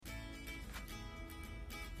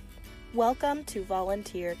Welcome to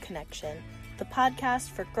Volunteer Connection, the podcast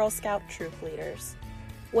for Girl Scout troop leaders.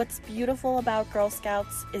 What's beautiful about Girl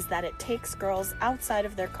Scouts is that it takes girls outside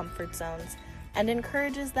of their comfort zones and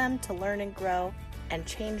encourages them to learn and grow and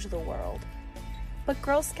change the world. But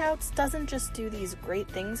Girl Scouts doesn't just do these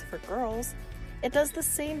great things for girls, it does the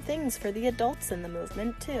same things for the adults in the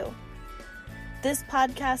movement too. This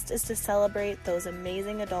podcast is to celebrate those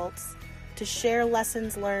amazing adults, to share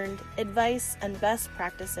lessons learned, advice, and best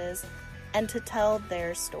practices, and to tell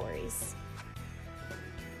their stories.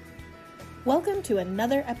 Welcome to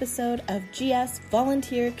another episode of GS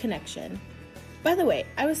Volunteer Connection. By the way,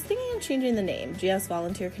 I was thinking of changing the name. GS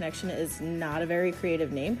Volunteer Connection is not a very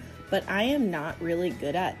creative name, but I am not really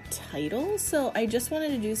good at titles, so I just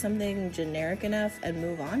wanted to do something generic enough and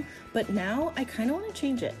move on, but now I kind of want to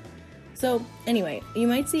change it. So anyway, you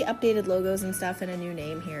might see updated logos and stuff and a new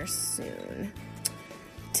name here soon.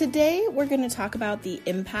 Today, we're going to talk about the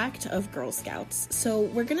impact of Girl Scouts. So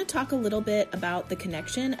we're going to talk a little bit about the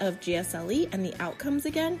connection of GSLE and the outcomes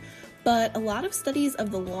again, but a lot of studies of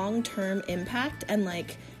the long-term impact and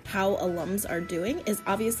how alums are doing is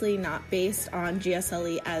obviously not based on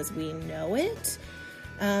GSLE as we know it,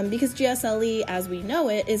 because GSLE as we know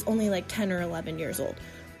it is only 10 or 11 years old.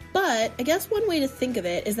 But I guess one way to think of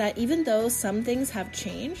it is that even though some things have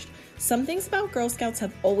changed, some things about Girl Scouts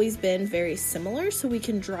have always been very similar, so we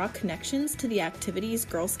can draw connections to the activities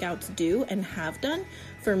Girl Scouts do and have done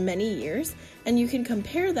for many years, and you can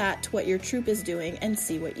compare that to what your troop is doing and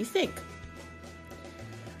see what you think.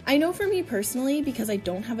 I know for me personally, because I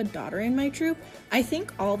don't have a daughter in my troop, I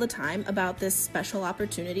think all the time about this special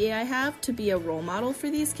opportunity I have to be a role model for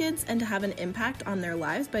these kids and to have an impact on their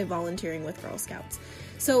lives by volunteering with Girl Scouts.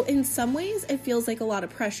 So in some ways, it feels like a lot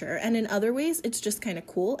of pressure, and in other ways, it's just kind of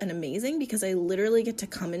cool and amazing because I literally get to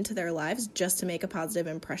come into their lives just to make a positive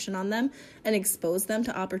impression on them and expose them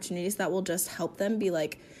to opportunities that will just help them be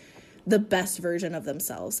the best version of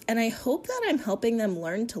themselves. And I hope that I'm helping them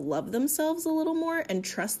learn to love themselves a little more and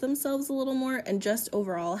trust themselves a little more and just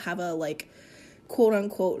overall have a quote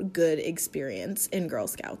unquote good experience in Girl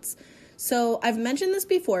Scouts. So I've mentioned this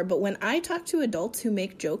before, but when I talk to adults who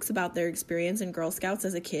make jokes about their experience in Girl Scouts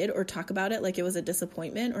as a kid or talk about it like it was a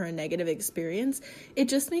disappointment or a negative experience, it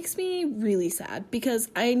just makes me really sad because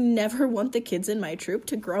I never want the kids in my troop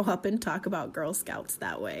to grow up and talk about Girl Scouts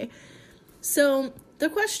that way. So the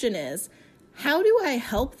question is, how do I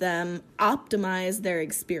help them optimize their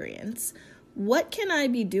experience? What can I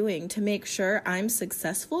be doing to make sure I'm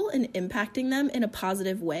successful in impacting them in a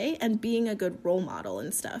positive way and being a good role model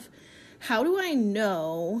and stuff? How do I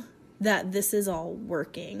know that this is all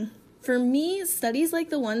working? For me, studies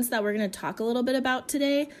like the ones that we're going to talk a little bit about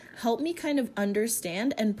today help me kind of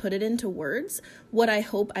understand and put it into words what I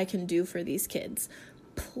hope I can do for these kids.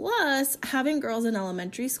 Plus, having girls in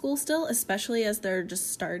elementary school still, especially as they're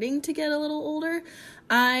just starting to get a little older,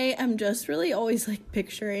 I am just really always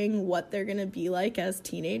picturing what they're going to be like as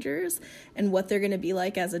teenagers and what they're going to be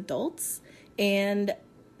like as adults. And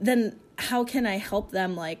then how can I help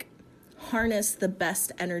them harness the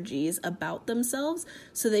best energies about themselves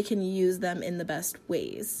so they can use them in the best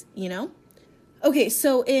ways, Okay,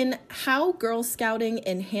 so in How Girl Scouting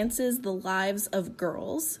Enhances the Lives of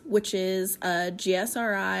Girls, which is a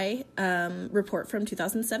GSRI report from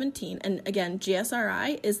 2017, and again,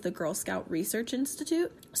 GSRI is the Girl Scout Research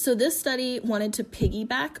Institute. So this study wanted to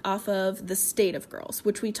piggyback off of the state of girls,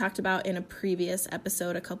 which we talked about in a previous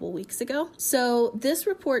episode a couple weeks ago. So this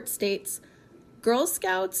report states, Girl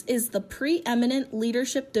Scouts is the preeminent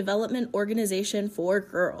leadership development organization for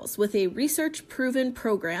girls with a research-proven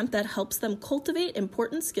program that helps them cultivate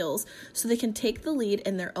important skills so they can take the lead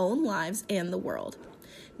in their own lives and the world.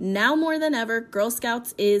 Now more than ever, Girl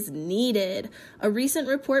Scouts is needed. A recent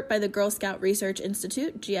report by the Girl Scout Research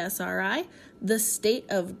Institute, GSRI, The State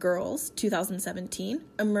of Girls, 2017,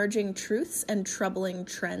 Emerging Truths and Troubling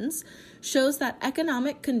Trends, shows that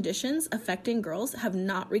economic conditions affecting girls have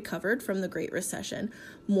not recovered from the Great Recession.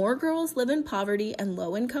 More girls live in poverty and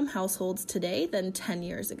low-income households today than 10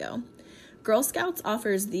 years ago. Girl Scouts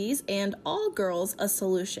offers these and all girls a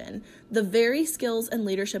solution, the very skills and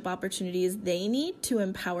leadership opportunities they need to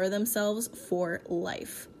empower themselves for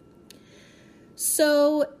life.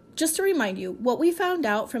 So, just to remind you, what we found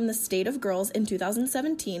out from the State of Girls in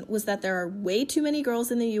 2017 was that there are way too many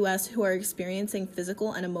girls in the U.S. who are experiencing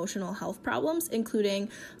physical and emotional health problems, including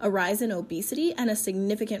a rise in obesity and a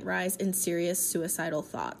significant rise in serious suicidal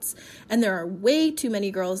thoughts. And there are way too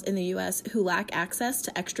many girls in the U.S. who lack access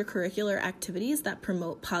to extracurricular activities that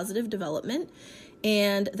promote positive development.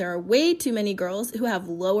 And there are way too many girls who have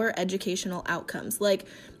lower educational outcomes.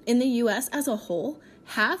 In the U.S. as a whole,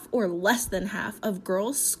 half or less than half of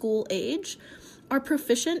girls school age are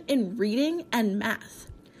proficient in reading and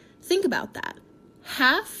math. Think about that.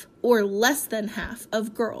 Half or less than half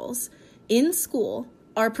of girls in school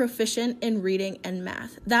are proficient in reading and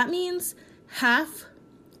math. That means half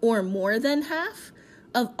or more than half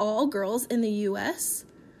of all girls in the US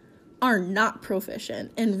are not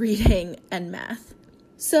proficient in reading and math.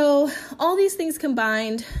 So all these things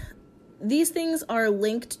combined, these things are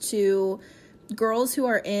linked to girls who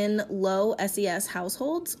are in low SES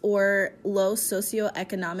households or low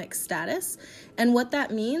socioeconomic status. And what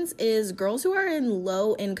that means is girls who are in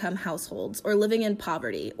low income households or living in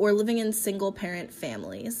poverty or living in single parent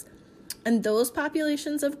families. And those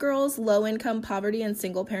populations of girls, low income, poverty, and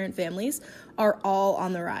single parent families are all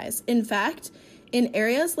on the rise. In fact, in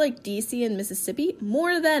areas like DC and Mississippi,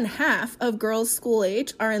 more than half of girls school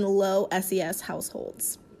age are in low SES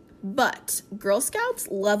households. But Girl Scouts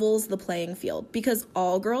levels the playing field because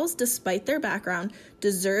all girls, despite their background,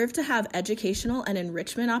 deserve to have educational and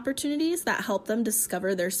enrichment opportunities that help them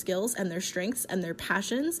discover their skills and their strengths and their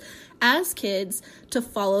passions as kids to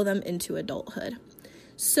follow them into adulthood.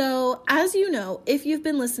 So, as you know, if you've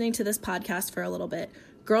been listening to this podcast for a little bit,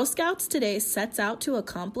 Girl Scouts Today sets out to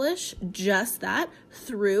accomplish just that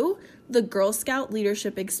through the Girl Scout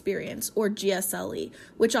Leadership Experience, or GSLE,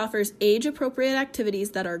 which offers age-appropriate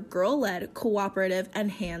activities that are girl-led, cooperative,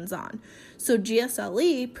 and hands-on. So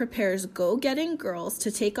GSLE prepares go-getting girls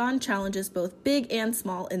to take on challenges both big and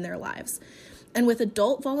small in their lives. And with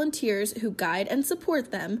adult volunteers who guide and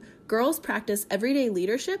support them, girls practice everyday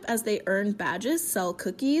leadership as they earn badges, sell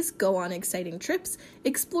cookies, go on exciting trips,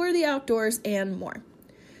 explore the outdoors, and more.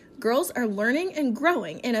 Girls are learning and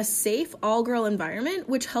growing in a safe all-girl environment,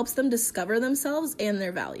 which helps them discover themselves and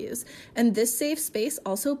their values. And this safe space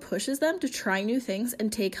also pushes them to try new things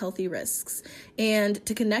and take healthy risks, and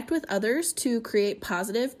to connect with others to create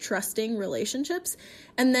positive, trusting relationships,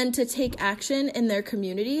 and then to take action in their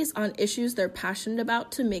communities on issues they're passionate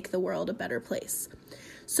about to make the world a better place.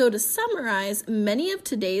 So to summarize, many of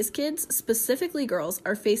today's kids, specifically girls,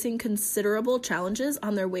 are facing considerable challenges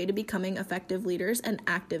on their way to becoming effective leaders and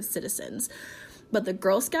active citizens. But the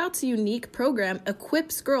Girl Scouts unique program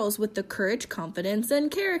equips girls with the courage, confidence, and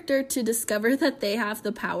character to discover that they have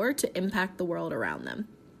the power to impact the world around them.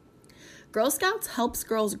 Girl Scouts helps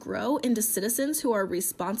girls grow into citizens who are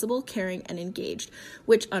responsible, caring, and engaged,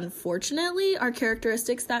 which unfortunately are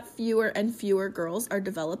characteristics that fewer and fewer girls are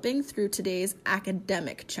developing through today's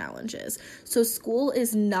academic challenges. So school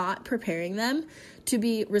is not preparing them to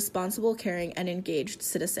be responsible, caring, and engaged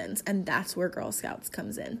citizens, and that's where Girl Scouts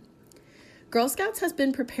comes in. Girl Scouts has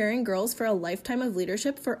been preparing girls for a lifetime of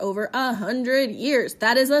leadership for over 100 years.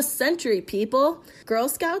 That is a century, people. Girl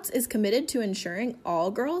Scouts is committed to ensuring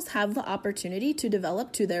all girls have the opportunity to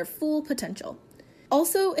develop to their full potential.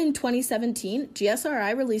 Also in 2017,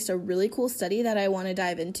 GSRI released a really cool study that I want to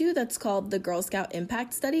dive into that's called the Girl Scout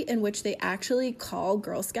Impact Study, in which they actually call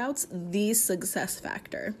Girl Scouts the success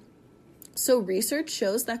factor. So research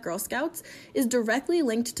shows that Girl Scouts is directly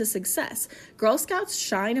linked to success. Girl Scouts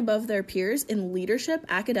shine above their peers in leadership,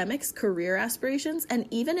 academics, career aspirations, and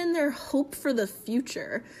even in their hope for the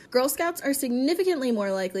future. Girl Scouts are significantly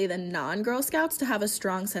more likely than non-Girl Scouts to have a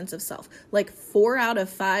strong sense of self. Like 4 out of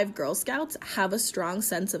 5 Girl Scouts have a strong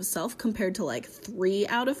sense of self compared to like 3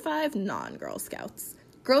 out of 5 non-Girl Scouts.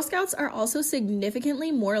 Girl Scouts are also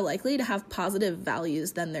significantly more likely to have positive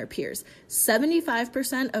values than their peers.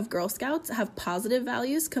 75% of Girl Scouts have positive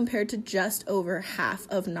values compared to just over half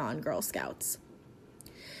of non-Girl Scouts.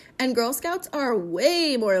 And Girl Scouts are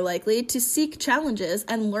way more likely to seek challenges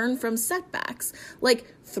and learn from setbacks, like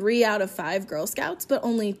 3 out of 5 Girl Scouts, but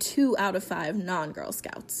only 2 out of 5 non-Girl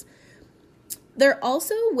Scouts. They're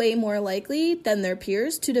also way more likely than their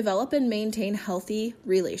peers to develop and maintain healthy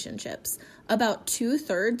relationships. About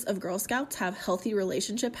 2/3 of Girl Scouts have healthy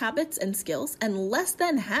relationship habits and skills, and less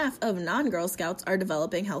than half of non-Girl Scouts are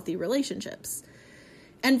developing healthy relationships.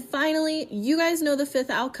 And finally, you guys know the 5th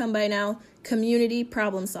outcome by now, community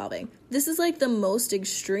problem solving. This is like the most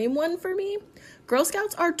extreme one for me. Girl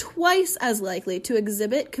Scouts are twice as likely to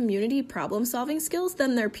exhibit community problem-solving skills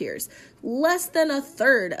than their peers. Less than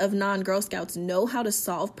 1/3 of non-Girl Scouts know how to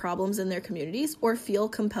solve problems in their communities or feel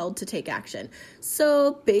compelled to take action.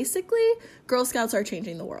 So basically, Girl Scouts are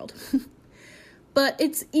changing the world. But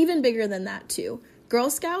it's even bigger than that too. Girl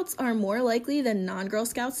Scouts are more likely than non-Girl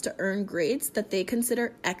Scouts to earn grades that they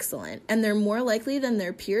consider excellent, and they're more likely than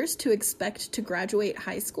their peers to expect to graduate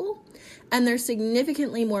high school, and they're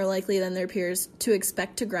significantly more likely than their peers to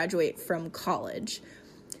expect to graduate from college.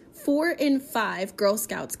 4 in 5 Girl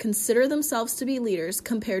Scouts consider themselves to be leaders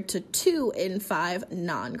compared to 2 in 5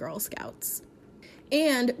 non-Girl Scouts.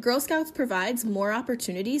 And Girl Scouts provides more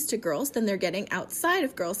opportunities to girls than they're getting outside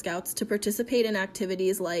of Girl Scouts to participate in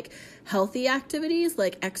activities like healthy activities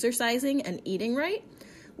like exercising and eating right,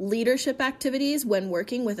 leadership activities when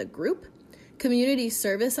working with a group, community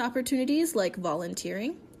service opportunities like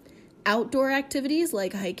volunteering, outdoor activities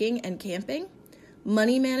like hiking and camping,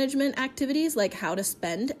 money management activities like how to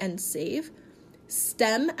spend and save,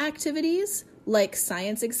 STEM activities like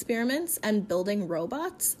science experiments and building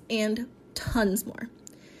robots, and tons more.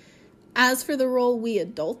 As for the role we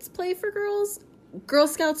adults play for girls, Girl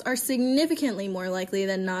Scouts are significantly more likely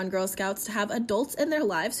than non-Girl Scouts to have adults in their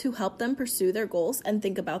lives who help them pursue their goals and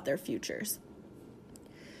think about their futures.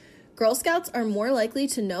 Girl Scouts are more likely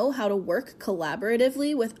to know how to work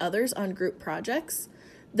collaboratively with others on group projects.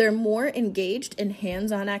 They're more engaged in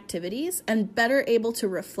hands-on activities and better able to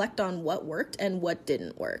reflect on what worked and what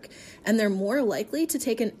didn't work. And they're more likely to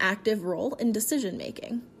take an active role in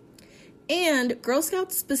decision-making. And Girl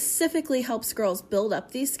Scouts specifically helps girls build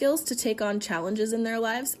up these skills to take on challenges in their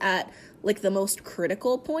lives at the most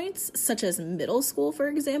critical points, such as middle school, for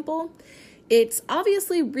example. It's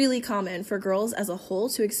obviously really common for girls as a whole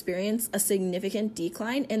to experience a significant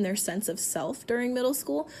decline in their sense of self during middle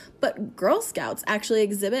school, but Girl Scouts actually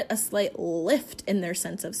exhibit a slight lift in their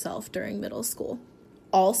sense of self during middle school.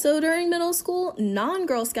 Also during middle school,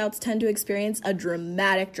 non-Girl Scouts tend to experience a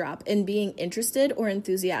dramatic drop in being interested or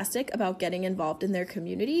enthusiastic about getting involved in their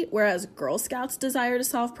community, whereas Girl Scouts' desire to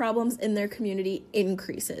solve problems in their community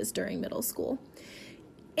increases during middle school.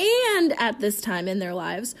 And at this time in their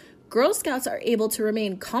lives, Girl Scouts are able to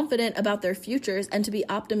remain confident about their futures and to be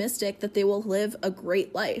optimistic that they will live a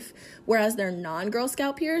great life, whereas their non-Girl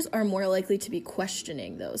Scout peers are more likely to be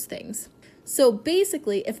questioning those things. So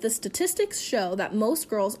basically, if the statistics show that most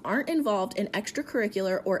girls aren't involved in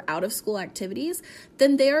extracurricular or out-of-school activities,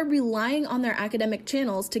 then they are relying on their academic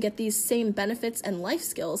channels to get these same benefits and life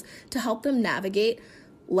skills to help them navigate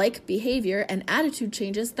behavior and attitude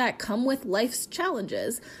changes that come with life's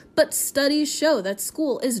challenges. But studies show that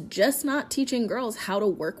school is just not teaching girls how to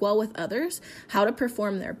work well with others, how to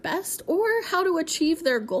perform their best, or how to achieve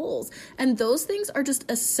their goals. And those things are just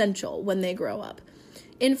essential when they grow up.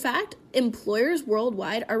 In fact, employers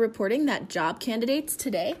worldwide are reporting that job candidates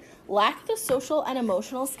today lack the social and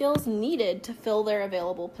emotional skills needed to fill their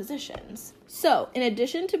available positions. So, in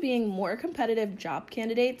addition to being more competitive job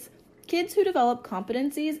candidates, kids who develop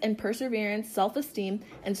competencies in perseverance, self-esteem,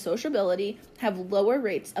 and sociability have lower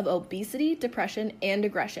rates of obesity, depression, and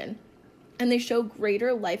aggression. And they show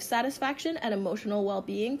greater life satisfaction and emotional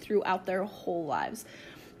well-being throughout their whole lives.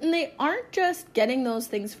 And they aren't just getting those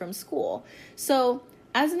things from school. So,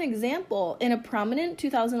 as an example, in a prominent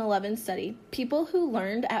 2011 study, people who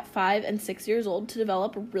learned at 5 and 6 years old to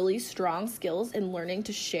develop really strong skills in learning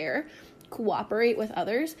to share, cooperate with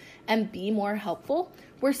others, and be more helpful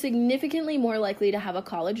were significantly more likely to have a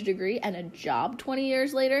college degree and a job 20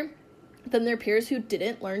 years later than their peers who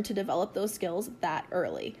didn't learn to develop those skills that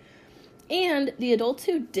early. And the adults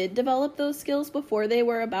who did develop those skills before they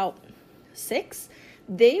were about 6,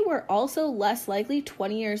 they were also less likely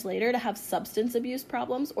 20 years later to have substance abuse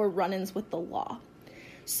problems or run-ins with the law.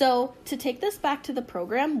 So to take this back to the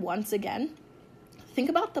program once again, think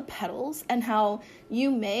about the petals and how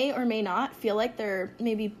you may or may not feel like they're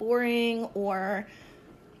maybe boring or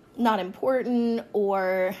not important,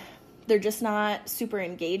 or they're just not super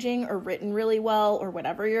engaging or written really well, or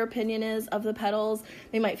whatever your opinion is of the petals.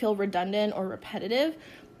 They might feel redundant or repetitive.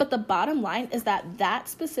 But the bottom line is that that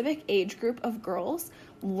specific age group of girls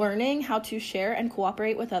learning how to share and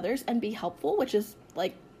cooperate with others and be helpful, which is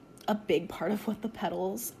a big part of what the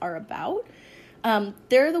petals are about,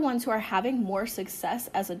 they're the ones who are having more success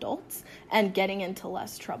as adults and getting into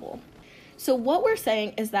less trouble. So what we're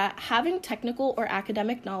saying is that having technical or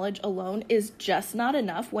academic knowledge alone is just not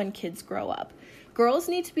enough when kids grow up. Girls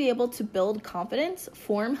need to be able to build confidence,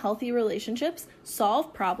 form healthy relationships,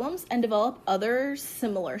 solve problems, and develop other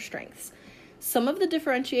similar strengths. Some of the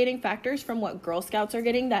differentiating factors from what Girl Scouts are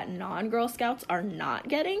getting that non-Girl Scouts are not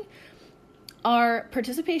getting are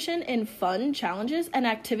participation in fun challenges and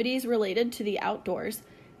activities related to the outdoors,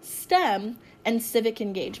 STEM, and civic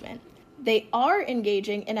engagement. They are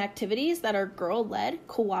engaging in activities that are girl-led,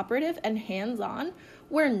 cooperative, and hands-on,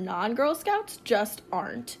 where non-Girl Scouts just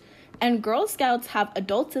aren't. And Girl Scouts have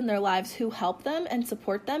adults in their lives who help them and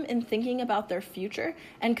support them in thinking about their future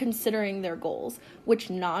and considering their goals,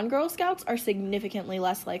 which non-Girl Scouts are significantly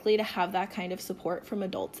less likely to have that kind of support from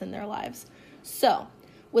adults in their lives. So,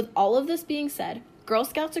 with all of this being said, Girl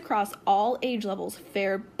Scouts across all age levels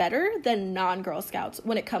fare better than non-Girl Scouts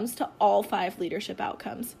when it comes to all 5 leadership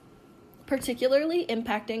outcomes, particularly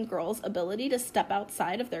impacting girls' ability to step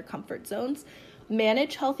outside of their comfort zones,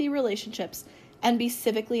 manage healthy relationships, and be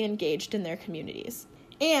civically engaged in their communities.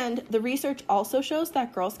 And the research also shows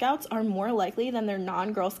that Girl Scouts are more likely than their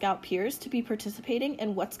non-Girl Scout peers to be participating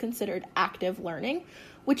in what's considered active learning,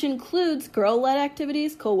 which includes girl-led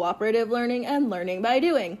activities, cooperative learning, and learning by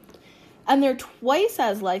doing. And they're twice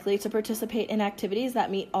as likely to participate in activities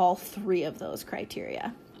that meet all three of those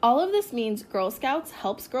criteria. All of this means Girl Scouts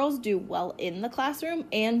helps girls do well in the classroom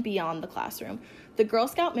and beyond the classroom. The Girl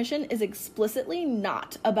Scout mission is explicitly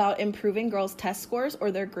not about improving girls' test scores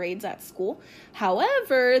or their grades at school.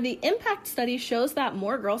 However, the impact study shows that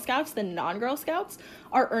more Girl Scouts than non-Girl Scouts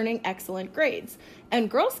are earning excellent grades. And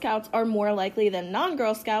Girl Scouts are more likely than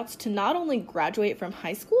non-Girl Scouts to not only graduate from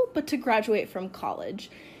high school, but to graduate from college.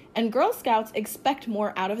 And Girl Scouts expect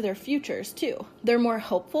more out of their futures, too. They're more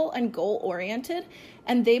hopeful and goal-oriented,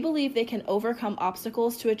 and they believe they can overcome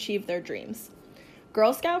obstacles to achieve their dreams.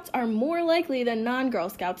 Girl Scouts are more likely than non-Girl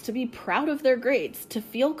Scouts to be proud of their grades, to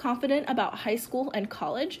feel confident about high school and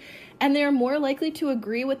college, and they are more likely to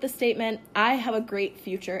agree with the statement, "I have a great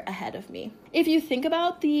future ahead of me." If you think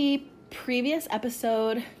about the previous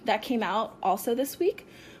episode that came out also this week,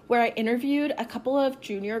 where I interviewed a couple of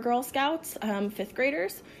junior Girl Scouts, 5th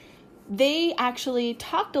graders, they actually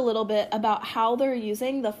talked a little bit about how they're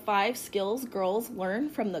using the 5 skills girls learn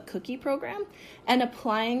from the Cookie program and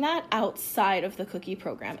applying that outside of the Cookie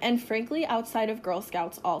program, and frankly, outside of Girl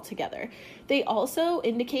Scouts altogether. They also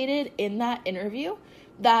indicated in that interview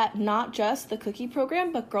that not just the Cookie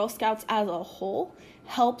program, but Girl Scouts as a whole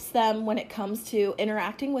helps them when it comes to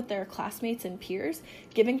interacting with their classmates and peers,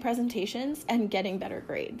 giving presentations, and getting better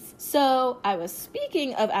grades. So I was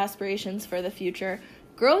speaking of aspirations for the future.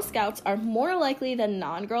 Girl Scouts are more likely than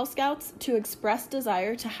non-Girl Scouts to express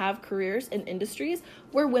desire to have careers in industries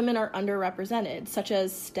where women are underrepresented, such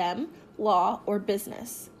as STEM, law, or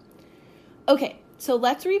business. Okay, so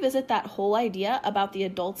let's revisit that whole idea about the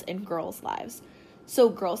adults in girls' lives. So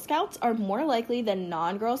Girl Scouts are more likely than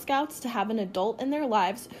non-Girl Scouts to have an adult in their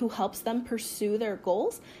lives who helps them pursue their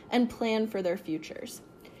goals and plan for their futures.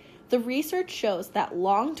 The research shows that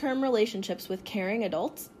long-term relationships with caring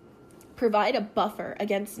adults provide a buffer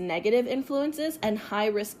against negative influences and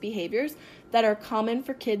high-risk behaviors that are common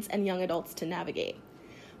for kids and young adults to navigate.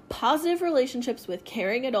 Positive relationships with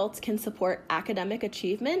caring adults can support academic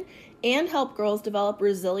achievement and help girls develop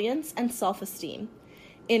resilience and self-esteem.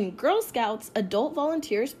 In Girl Scouts, adult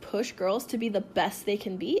volunteers push girls to be the best they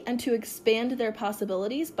can be and to expand their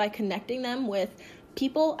possibilities by connecting them with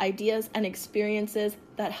people, ideas, and experiences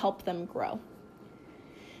that help them grow.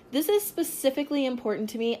 This is specifically important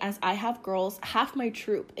to me as I have girls, half my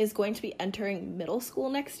troop is going to be entering middle school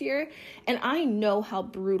next year, and I know how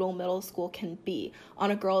brutal middle school can be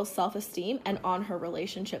on a girl's self-esteem and on her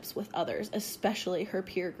relationships with others, especially her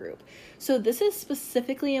peer group. So this is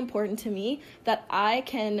specifically important to me that I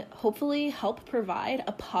can hopefully help provide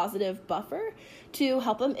a positive buffer to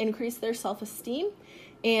help them increase their self-esteem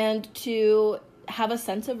and to have a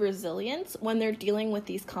sense of resilience when they're dealing with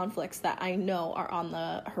these conflicts that I know are on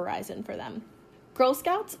the horizon for them. Girl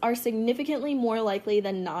Scouts are significantly more likely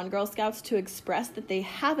than non-Girl Scouts to express that they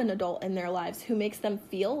have an adult in their lives who makes them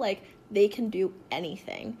feel like they can do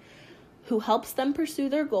anything, who helps them pursue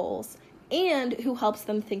their goals, and who helps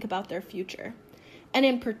them think about their future. And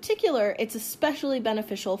in particular, it's especially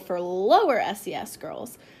beneficial for lower SES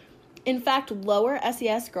girls. In fact, lower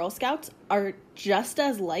SES Girl Scouts are just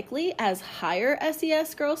as likely as higher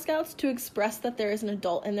SES Girl Scouts to express that there is an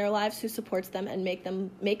adult in their lives who supports them and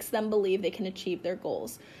makes them believe they can achieve their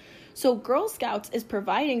goals. So Girl Scouts is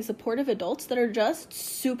providing supportive adults that are just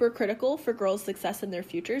super critical for girls' success in their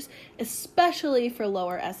futures, especially for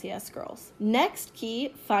lower SES girls. Next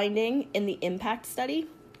key finding in the impact study: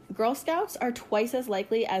 Girl Scouts are twice as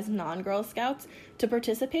likely as non-Girl Scouts to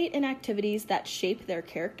participate in activities that shape their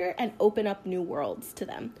character and open up new worlds to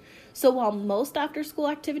them. So while most after-school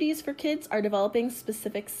activities for kids are developing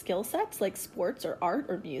specific skill sets like sports or art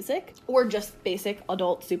or music, or just basic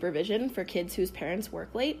adult supervision for kids whose parents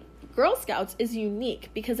work late, Girl Scouts is unique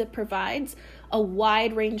because it provides a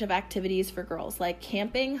wide range of activities for girls like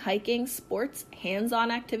camping, hiking, sports, hands-on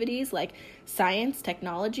activities like science,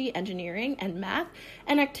 technology, engineering, and math,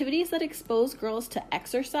 and activities that expose girls to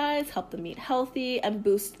exercise, help them eat healthy, and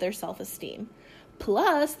boost their self-esteem.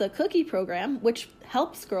 Plus the Cookie program, which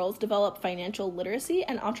helps girls develop financial literacy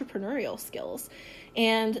and entrepreneurial skills,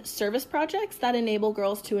 and service projects that enable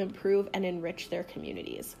girls to improve and enrich their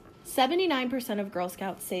communities. 79% of Girl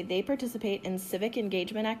Scouts say they participate in civic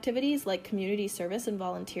engagement activities like community service and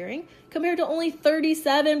volunteering, compared to only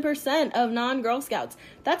 37% of non-Girl Scouts.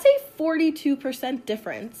 That's a 42%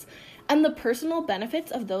 difference. And the personal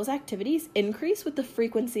benefits of those activities increase with the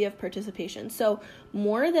frequency of participation. So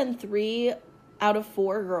more than 3 out of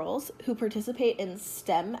 4 girls who participate in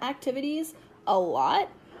STEM activities a lot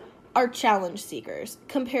are challenge seekers,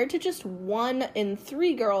 compared to just 1 in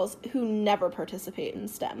 3 girls who never participate in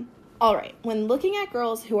STEM. All right, when looking at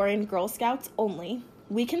girls who are in Girl Scouts only,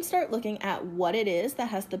 we can start looking at what it is that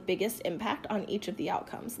has the biggest impact on each of the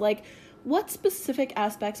outcomes. Like, what specific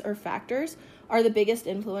aspects or factors are the biggest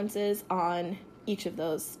influences on each of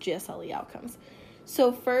those GSLE outcomes?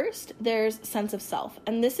 So first, there's sense of self,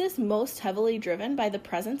 and this is most heavily driven by the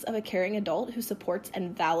presence of a caring adult who supports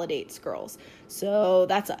and validates girls. So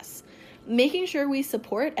that's us. Making sure we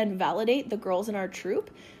support and validate the girls in our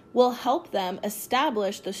troop will help them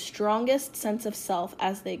establish the strongest sense of self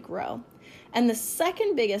as they grow. And the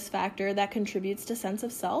second biggest factor that contributes to sense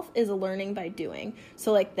of self is learning by doing.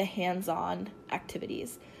 So like the hands-on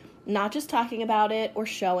activities. Not just talking about it or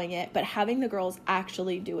showing it, but having the girls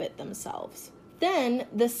actually do it themselves. Then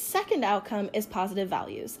the second outcome is positive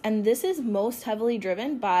values. And this is most heavily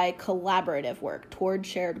driven by collaborative work toward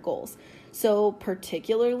shared goals. So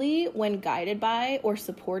particularly when guided by or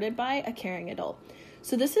supported by a caring adult.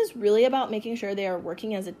 So this is really about making sure they are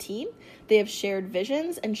working as a team, they have shared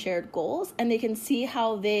visions and shared goals, and they can see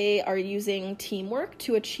how they are using teamwork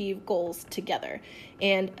to achieve goals together.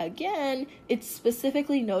 And again, it's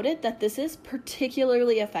specifically noted that this is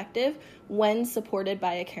particularly effective when supported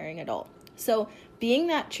by a caring adult. So being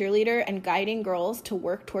that cheerleader and guiding girls to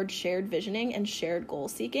work towards shared visioning and shared goal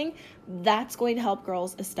seeking, that's going to help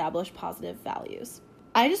girls establish positive values.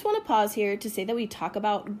 I just want to pause here to say that we talk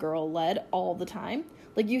about girl-led all the time.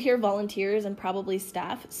 Like, you hear volunteers and probably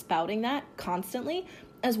staff spouting that constantly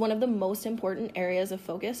as one of the most important areas of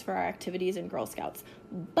focus for our activities in Girl Scouts.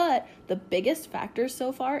 But the biggest factors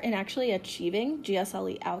so far in actually achieving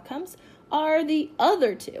GSLE outcomes are the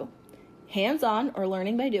other two: hands-on or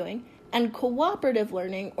learning by doing, and cooperative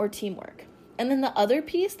learning or teamwork. And then the other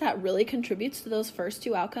piece that really contributes to those first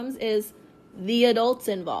 2 outcomes is the adults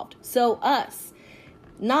involved. So us.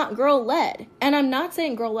 Not girl-led. And I'm not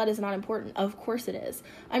saying girl-led is not important. Of course it is.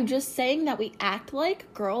 I'm just saying that we act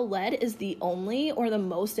like girl-led is the only or the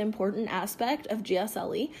most important aspect of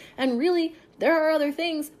GSLE. And really, there are other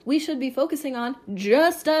things we should be focusing on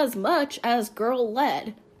just as much as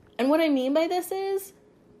girl-led. And what I mean by this is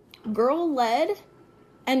girl-led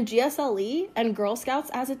and GSLE and Girl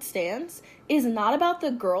Scouts as it stands is not about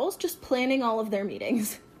the girls just planning all of their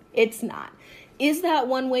meetings. It's not. Is that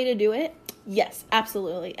one way to do it? Yes,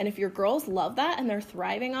 absolutely. And if your girls love that and they're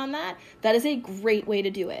thriving on that, that is a great way to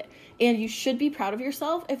do it. And you should be proud of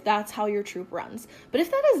yourself if that's how your troop runs. But if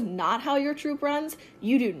that is not how your troop runs,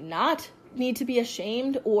 you do not need to be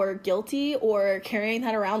ashamed or guilty or carrying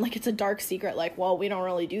that around like it's a dark secret, like, well, we don't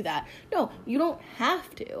really do that. No, you don't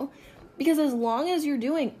have to. Because as long as you're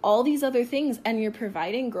doing all these other things and you're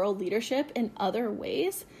providing girl leadership in other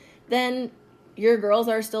ways, then your girls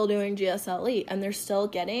are still doing GSLE and they're still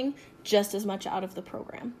getting just as much out of the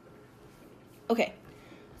program. Okay,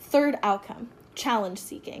 third outcome, challenge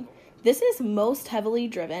seeking. This is most heavily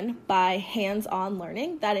driven by hands-on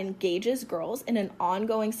learning that engages girls in an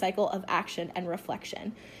ongoing cycle of action and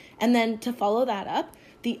reflection. And then to follow that up,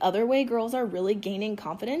 the other way girls are really gaining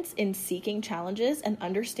confidence in seeking challenges and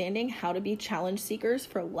understanding how to be challenge seekers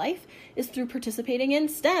for life is through participating in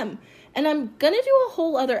STEM. And I'm going to do a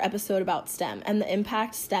whole other episode about STEM and the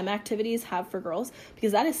impact STEM activities have for girls,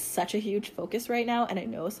 because that is such a huge focus right now. And I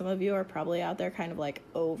know some of you are probably out there kind of like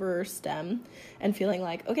over STEM and feeling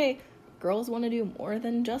like, okay, girls want to do more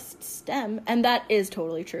than just STEM. And that is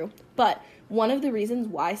totally true. But one of the reasons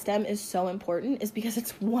why STEM is so important is because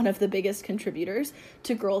it's one of the biggest contributors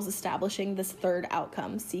to girls establishing this third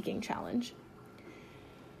outcome, seeking challenge.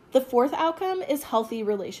 The fourth outcome is healthy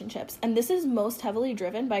relationships, and this is most heavily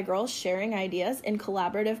driven by girls sharing ideas in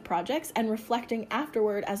collaborative projects and reflecting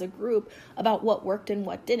afterward as a group about what worked and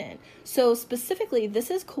what didn't. So specifically,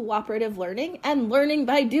 this is cooperative learning and learning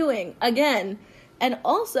by doing, again. And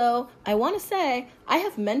also, I want to say, I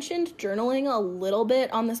have mentioned journaling a little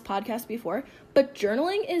bit on this podcast before, but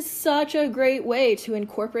journaling is such a great way to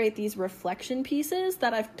incorporate these reflection pieces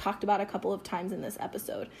that I've talked about a couple of times in this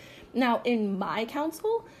episode. Now, in my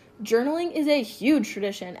council, journaling is a huge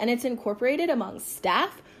tradition, and it's incorporated among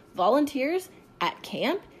staff, volunteers, at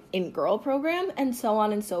camp, in girl program, and so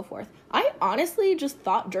on and so forth. I honestly just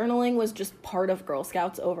thought journaling was just part of Girl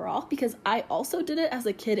Scouts overall, because I also did it as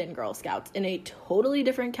a kid in Girl Scouts in a totally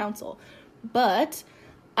different council. But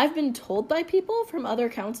I've been told by people from other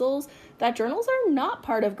councils that journals are not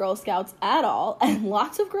part of Girl Scouts at all, and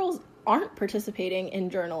lots of girls aren't participating in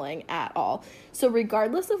journaling at all. So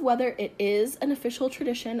regardless of whether it is an official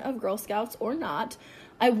tradition of Girl Scouts or not,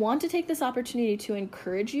 I want to take this opportunity to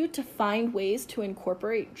encourage you to find ways to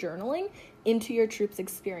incorporate journaling into your troop's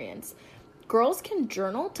experience. Girls can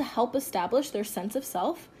journal to help establish their sense of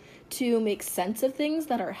self, to make sense of things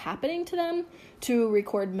that are happening to them, to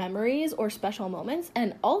record memories or special moments,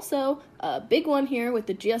 and also, a big one here with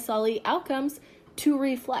the GSLE outcomes, to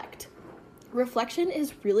reflect. Reflection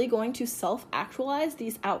is really going to self-actualize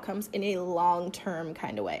these outcomes in a long-term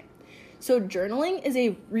kind of way. So journaling is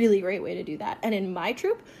a really great way to do that. And in my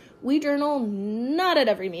troop, we journal not at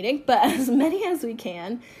every meeting, but as many as we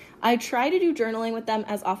can. I try to do journaling with them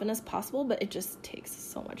as often as possible, but it just takes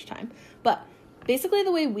so much time. But basically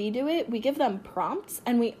the way we do it, we give them prompts,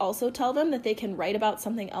 and we also tell them that they can write about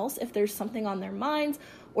something else if there's something on their minds,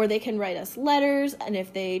 or they can write us letters, and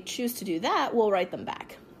if they choose to do that, we'll write them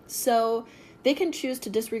back. So they can choose to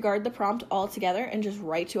disregard the prompt altogether and just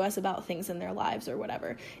write to us about things in their lives or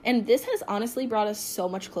whatever. And this has honestly brought us so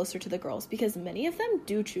much closer to the girls because many of them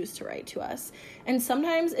do choose to write to us. And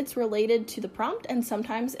sometimes it's related to the prompt and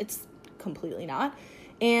sometimes it's completely not.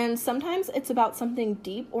 And sometimes it's about something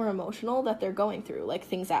deep or emotional that they're going through, like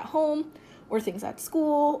things at home or things at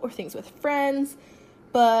school or things with friends.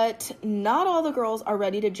 But not all the girls are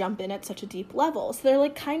ready to jump in at such a deep level. So they're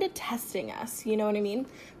like kind of testing us, you know what I mean?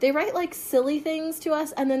 They write like silly things to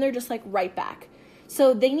us and then they're just like right back.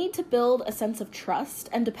 So they need to build a sense of trust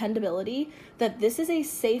and dependability that this is a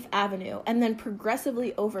safe avenue. And then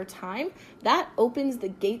progressively over time, that opens the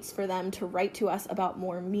gates for them to write to us about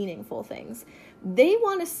more meaningful things. They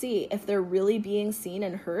want to see if they're really being seen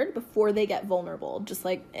and heard before they get vulnerable, just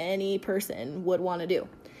like any person would want to do.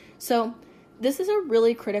 So this is a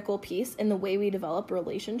really critical piece in the way we develop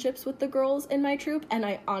relationships with the girls in my troop, and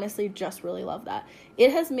I honestly just really love that.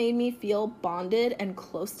 It has made me feel bonded and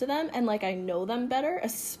close to them and like I know them better,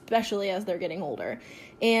 especially as they're getting older.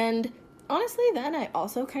 And honestly, then I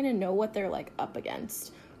also kind of know what they're like up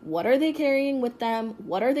against. What are they carrying with them?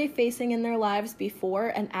 What are they facing in their lives before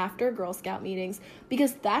and after Girl Scout meetings?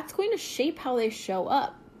 Because that's going to shape how they show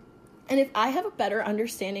up. And if I have a better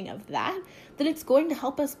understanding of that, then it's going to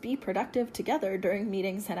help us be productive together during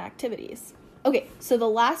meetings and activities. Okay, so the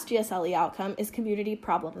last GSLE outcome is community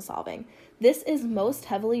problem solving. This is most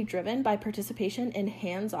heavily driven by participation in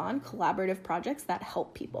hands-on collaborative projects that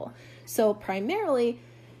help people. So primarily,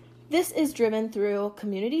 this is driven through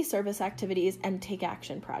community service activities and take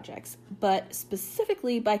action projects, but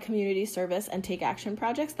specifically by community service and take action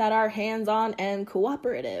projects that are hands-on and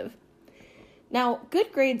cooperative. Now,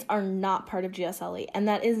 good grades are not part of GSLE, and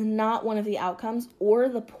that is not one of the outcomes or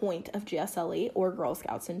the point of GSLE or Girl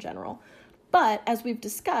Scouts in general. But as we've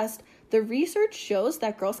discussed, the research shows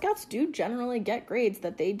that Girl Scouts do generally get grades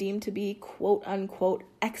that they deem to be quote-unquote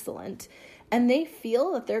excellent, and they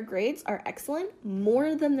feel that their grades are excellent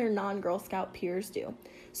more than their non-Girl Scout peers do.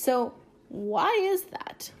 So why is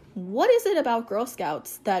that? What is it about Girl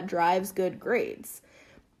Scouts that drives good grades?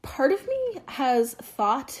 Part of me has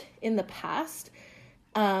thought in the past,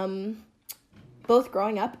 both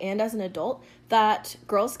growing up and as an adult, that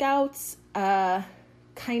Girl Scouts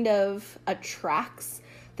kind of attracts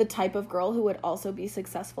the type of girl who would also be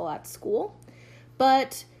successful at school.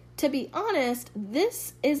 But to be honest,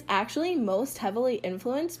 this is actually most heavily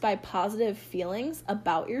influenced by positive feelings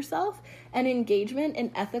about yourself and engagement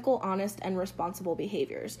in ethical, honest, and responsible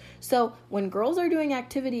behaviors. So when girls are doing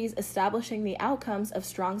activities establishing the outcomes of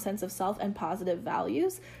strong sense of self and positive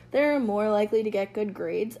values, they're more likely to get good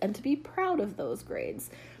grades and to be proud of those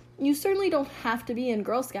grades. You certainly don't have to be in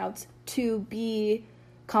Girl Scouts to be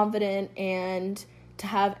confident and to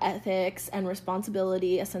have ethics and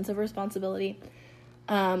responsibility, a sense of responsibility.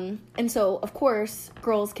 And so, of course,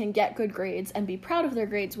 girls can get good grades and be proud of their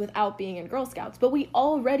grades without being in Girl Scouts. But we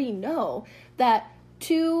already know that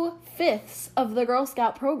 2/5 of the Girl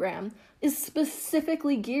Scout program is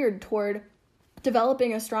specifically geared toward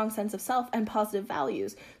developing a strong sense of self and positive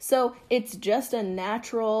values. So it's just a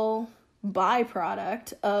natural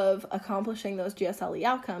byproduct of accomplishing those GSLE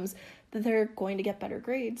outcomes that they're going to get better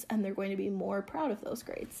grades and they're going to be more proud of those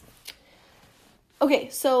grades. Okay,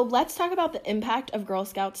 so let's talk about the impact of Girl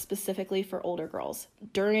Scouts specifically for older girls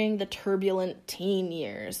during the turbulent teen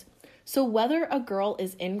years. So whether a girl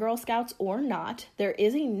is in Girl Scouts or not, there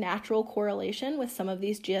is a natural correlation with some of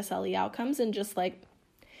these GSLE outcomes and just like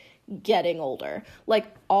getting older.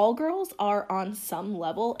 Like all girls are on some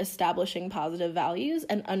level establishing positive values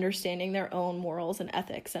and understanding their own morals and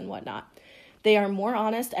ethics and whatnot. They are more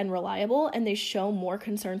honest and reliable, and they show more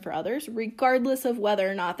concern for others, regardless of whether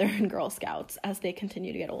or not they're in Girl Scouts as they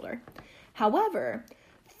continue to get older. However,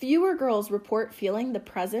 fewer girls report feeling the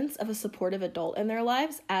presence of a supportive adult in their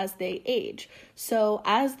lives as they age. So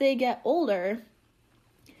as they get older,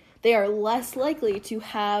 they are less likely to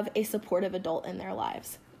have a supportive adult in their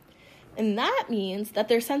lives. And that means that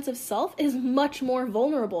their sense of self is much more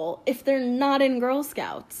vulnerable if they're not in Girl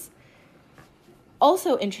Scouts.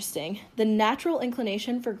 Also interesting, the natural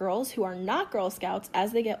inclination for girls who are not Girl Scouts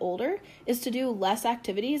as they get older is to do less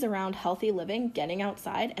activities around healthy living, getting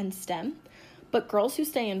outside, and STEM. But girls who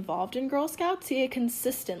stay involved in Girl Scouts see a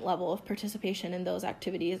consistent level of participation in those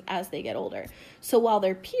activities as they get older. So while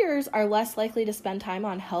their peers are less likely to spend time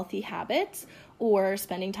on healthy habits or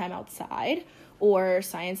spending time outside or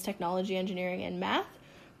science, technology, engineering, and math,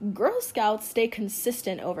 Girl Scouts stay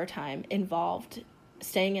consistent over time,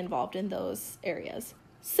 staying involved in those areas.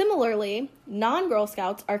 Similarly, non-Girl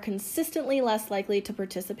Scouts are consistently less likely to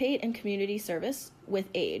participate in community service with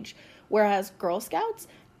age, whereas Girl Scouts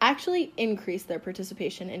actually increase their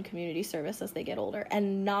participation in community service as they get older,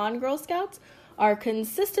 and non-Girl Scouts are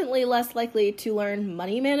consistently less likely to learn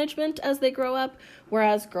money management as they grow up,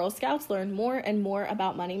 whereas Girl Scouts learn more and more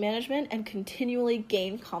about money management and continually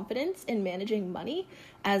gain confidence in managing money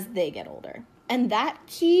as they get older. And that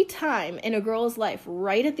key time in a girl's life,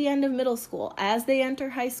 right at the end of middle school, as they enter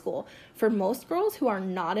high school, for most girls who are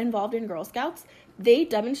not involved in Girl Scouts, they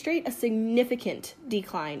demonstrate a significant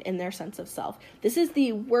decline in their sense of self. This is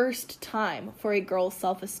the worst time for a girl's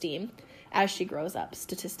self-esteem as she grows up,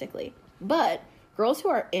 statistically. But girls who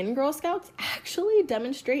are in Girl Scouts actually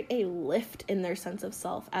demonstrate a lift in their sense of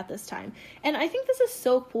self at this time. And I think this is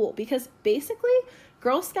so cool because basically,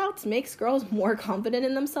 Girl Scouts makes girls more confident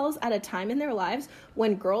in themselves at a time in their lives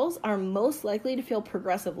when girls are most likely to feel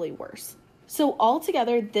progressively worse. So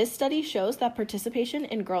altogether, this study shows that participation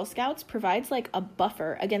in Girl Scouts provides like a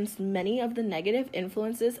buffer against many of the negative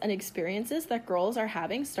influences and experiences that girls are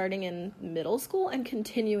having starting in middle school and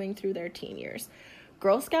continuing through their teen years.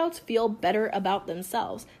 Girl Scouts feel better about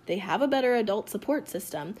themselves. They have a better adult support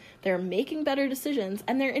system. They're making better decisions,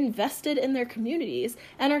 and they're invested in their communities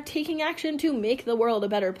and are taking action to make the world a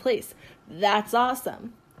better place. That's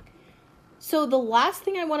awesome. So the last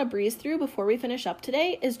thing I want to breeze through before we finish up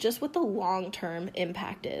today is just what the long-term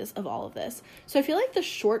impact is of all of this. So I feel like the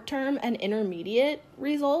short-term and intermediate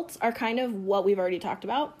results are kind of what we've already talked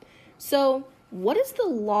about. So what is the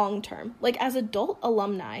long-term? Like as adult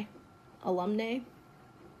alums,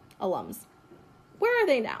 where are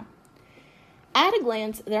they now? At a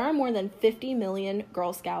glance, there are more than 50 million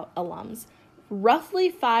Girl Scout alums. Roughly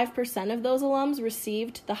 5% of those alums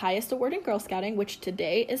received the highest award in Girl Scouting, which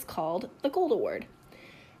today is called the Gold Award.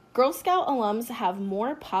 Girl Scout alums have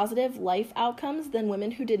more positive life outcomes than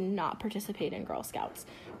women who did not participate in Girl Scouts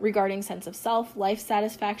regarding sense of self, life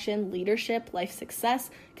satisfaction, leadership, life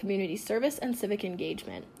success, community service, and civic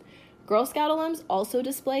engagement. Girl Scout alums also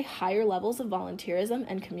display higher levels of volunteerism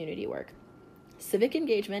and community work, civic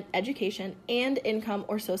engagement, education, and income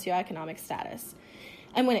or socioeconomic status.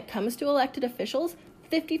 And when it comes to elected officials,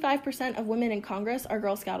 55% of women in Congress are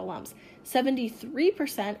Girl Scout alums.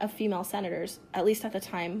 73% of female senators, at least at the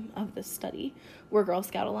time of this study, were Girl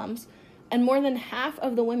Scout alums. And more than half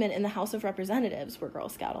of the women in the House of Representatives were Girl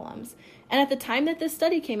Scout alums. And at the time that this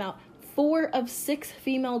study came out, 4 of 6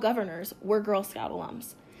 female governors were Girl Scout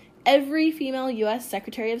alums. Every female U.S.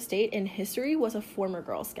 Secretary of State in history was a former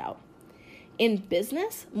Girl Scout. In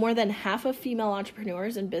business, more than half of female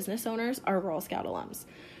entrepreneurs and business owners are Girl Scout alums.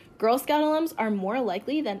 Girl Scout alums are more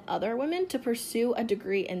likely than other women to pursue a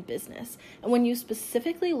degree in business. And when you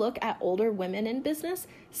specifically look at older women in business,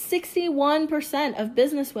 61% of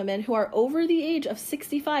business women who are over the age of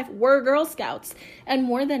 65 were Girl Scouts, and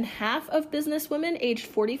more than half of business women aged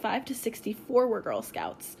 45 to 64 were Girl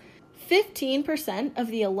Scouts. 15% of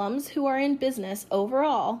the alums who are in business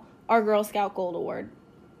overall are Girl Scout Gold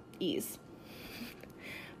Awardees.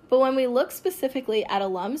 But when we look specifically at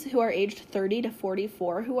alums who are aged 30 to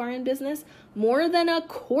 44 who are in business, more than a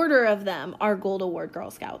quarter of them are Gold Award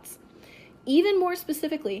Girl Scouts. Even more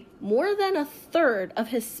specifically, more than a third of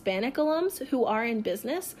Hispanic alums who are in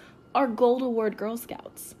business are Gold Award Girl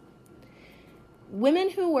Scouts. Women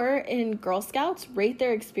who were in Girl Scouts rate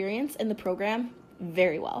their experience in the program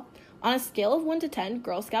very well. On a scale of 1 to 10,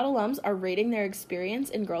 Girl Scout alums are rating their experience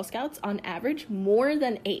in Girl Scouts on average more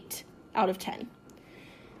than 8 out of 10.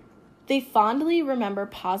 They fondly remember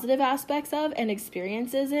positive aspects of and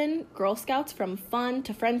experiences in Girl Scouts, from fun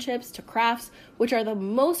to friendships to crafts, which are the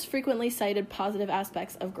most frequently cited positive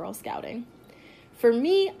aspects of Girl Scouting. For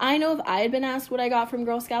me, I know if I had been asked what I got from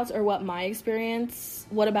Girl Scouts or what my experience,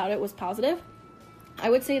 what about it was positive, I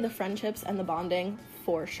would say the friendships and the bonding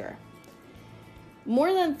for sure.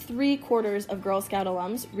 More than 3/4 of Girl Scout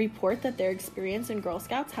alums report that their experience in Girl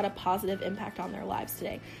Scouts had a positive impact on their lives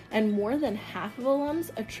today, and more than half of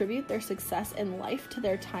alums attribute their success in life to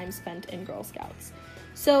their time spent in Girl Scouts.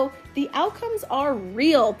 So the outcomes are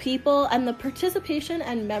real, people, and the participation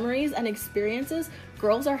and memories and experiences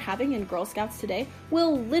girls are having in Girl Scouts today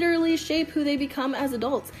will literally shape who they become as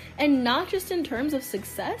adults, and not just in terms of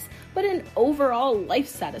success, but in overall life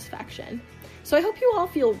satisfaction. So I hope you all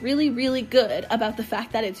feel really, really good about the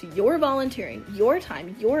fact that it's your volunteering, your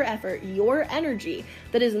time, your effort, your energy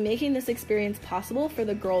that is making this experience possible for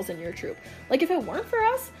the girls in your troop. Like, if it weren't for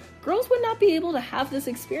us, girls would not be able to have this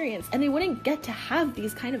experience, and they wouldn't get to have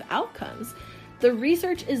these kind of outcomes. The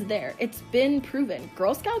research is there. It's been proven.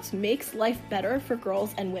 Girl Scouts makes life better for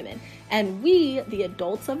girls and women. And we, the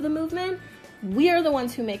adults of the movement, we are the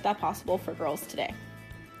ones who make that possible for girls today.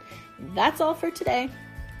 That's all for today.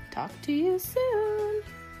 Talk to you soon.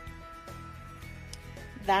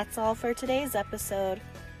 That's all for today's episode.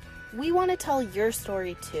 We want to tell your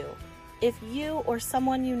story too. If you or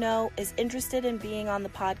someone you know is interested in being on the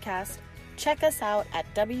podcast, check us out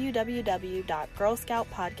at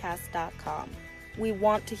www.girlscoutpodcast.com. We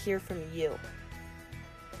want to hear from you.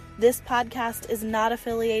 This podcast is not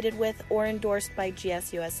affiliated with or endorsed by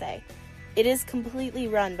GSUSA. It is completely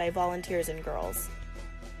run by volunteers and girls.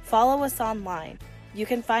 Follow us online. You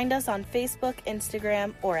can find us on Facebook,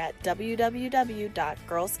 Instagram, or at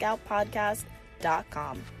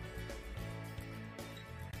www.girlscoutpodcast.com.